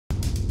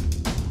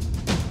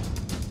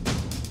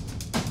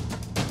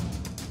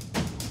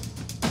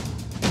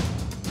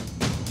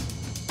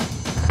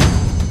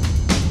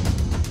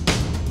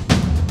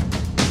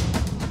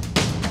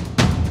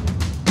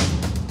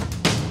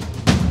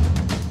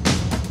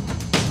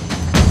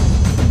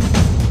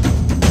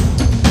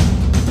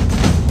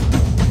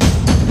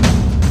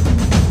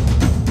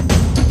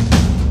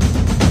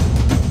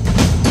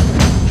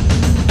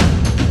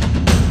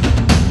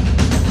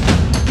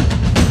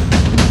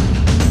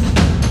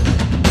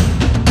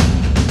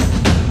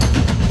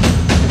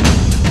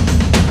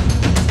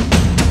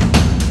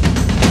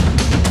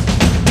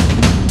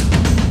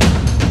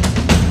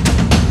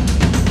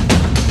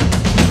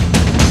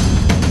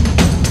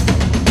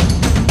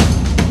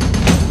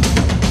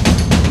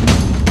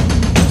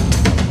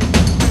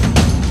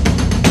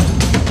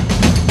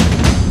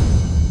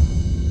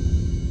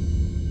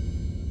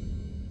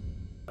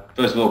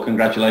all,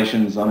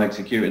 congratulations on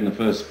executing the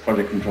first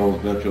Project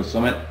Controls Virtual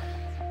Summit.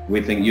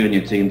 We think you and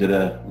your team did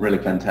a really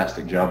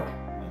fantastic job.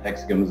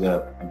 Hexagon was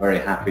very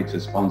happy to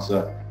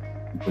sponsor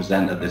and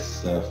present at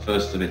this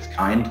first of its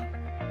kind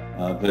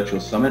virtual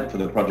summit for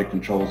the Project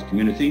Controls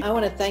community. I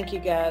want to thank you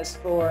guys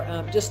for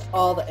just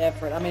all the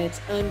effort. I mean,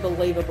 it's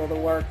unbelievable the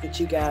work that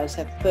you guys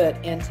have put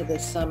into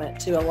this summit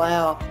to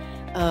allow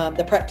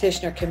the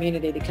practitioner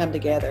community to come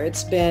together.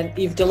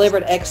 You've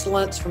delivered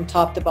excellence from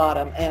top to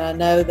bottom, and I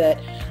know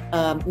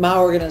that my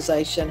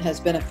organization has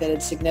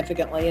benefited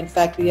significantly. In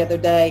fact, the other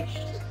day,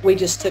 we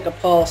just took a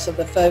pulse of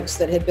the folks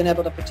that had been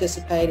able to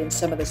participate in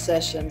some of the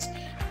sessions,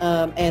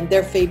 and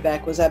their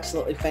feedback was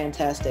absolutely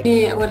fantastic.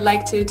 We would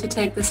like to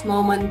take this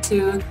moment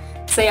to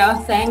say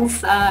our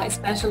thanks,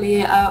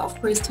 especially of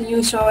course to you,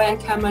 Shoei and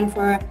Cameron,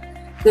 for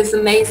this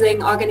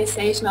amazing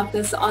organization of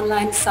this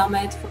online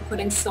summit, for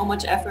putting so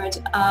much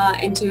effort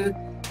into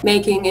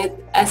making it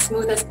as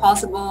smooth as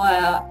possible,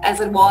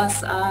 as it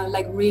was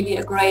like really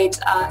a great,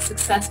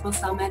 successful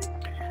summit.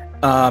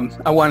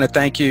 I want to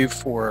thank you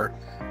for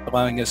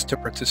allowing us to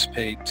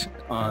participate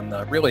on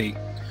really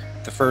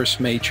the first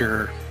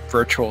major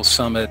virtual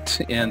summit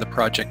in the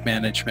project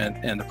management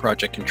and the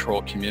project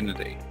control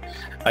community.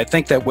 I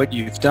think that what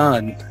you've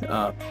done,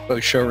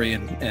 both Shoei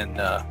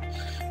and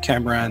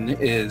Cameron,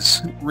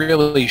 is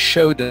really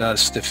showed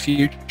us the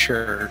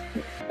future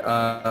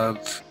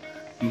of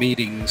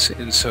meetings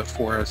and so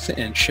forth,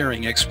 and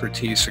sharing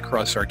expertise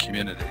across our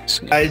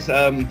communities. Guys,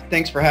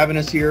 thanks for having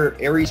us here.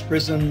 Aries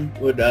Prism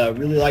would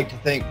really like to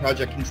thank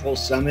Project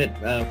Controls Summit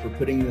for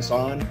putting this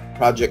on.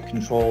 Project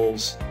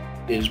Controls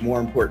is more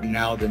important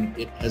now than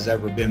it has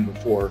ever been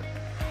before.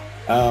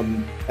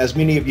 As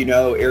many of you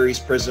know, Aries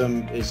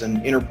Prism is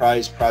an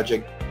enterprise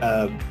project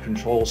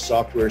control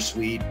software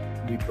suite.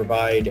 We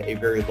provide a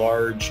very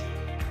large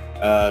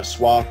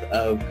swath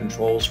of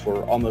controls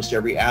for almost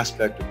every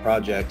aspect of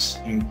projects,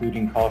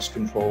 including cost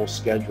control,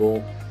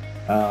 schedule,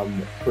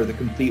 for the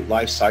complete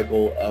life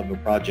cycle of a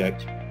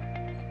project.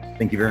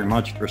 Thank you very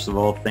much. First of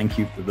all, thank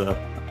you for the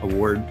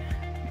award.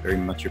 Very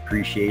much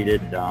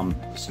appreciated.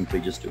 Simply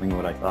just doing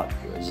what I thought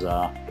was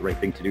the right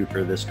thing to do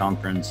for this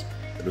conference.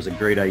 It was a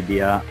great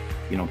idea.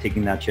 You know,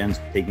 taking that chance,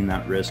 taking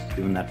that risk,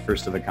 doing that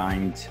first of a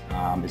kind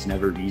is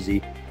never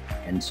easy.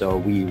 And so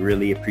we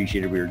really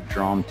appreciated, we were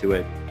drawn to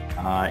it.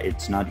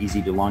 It's not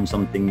easy to launch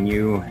something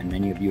new, and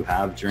many of you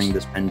have during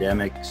this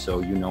pandemic, so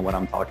you know what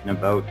I'm talking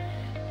about.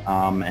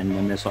 And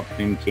when this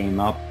opportunity came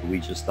up, we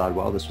just thought,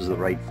 well, this was the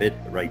right fit,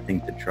 the right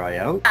thing to try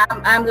out.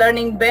 I'm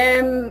learning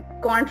BIM,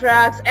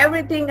 contracts,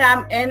 everything.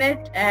 I'm in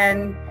it,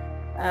 and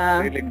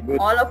really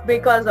all of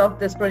because of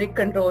this Project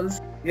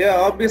Controls. Yeah,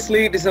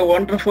 obviously it is a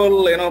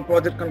wonderful,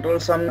 Project Control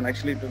Summit,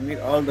 actually, to meet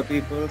all the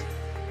people,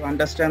 to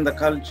understand the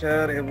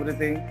culture,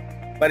 everything.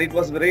 But it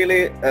was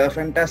really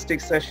fantastic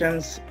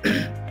sessions.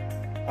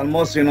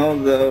 Almost,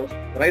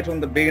 right from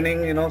the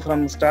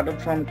beginning,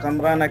 started from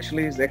Kamran,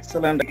 actually is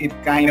excellent. It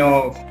kind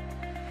of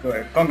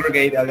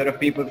congregate a lot of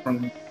people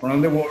from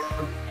around the world,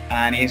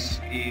 and it's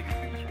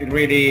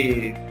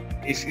really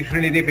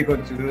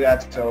difficult to do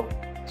that.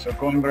 So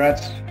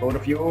congrats both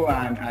of you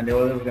and the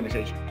other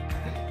organization.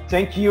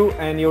 Thank you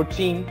and your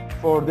team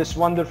for this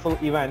wonderful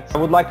event. I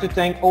would like to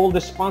thank all the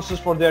sponsors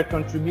for their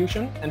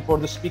contribution and for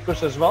the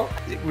speakers as well.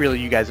 Really,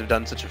 you guys have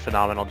done such a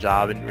phenomenal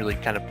job and really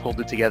kind of pulled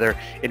it together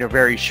in a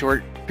very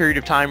short period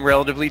of time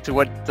relatively to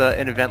what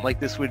an event like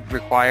this would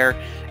require,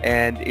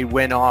 and it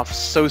went off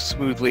so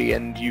smoothly,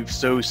 and you've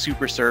so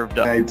super served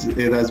up.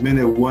 It has been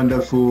a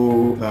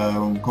wonderful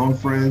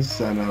conference,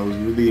 and I was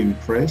really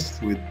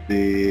impressed with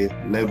the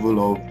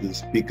level of the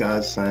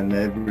speakers and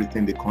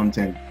everything, the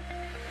content.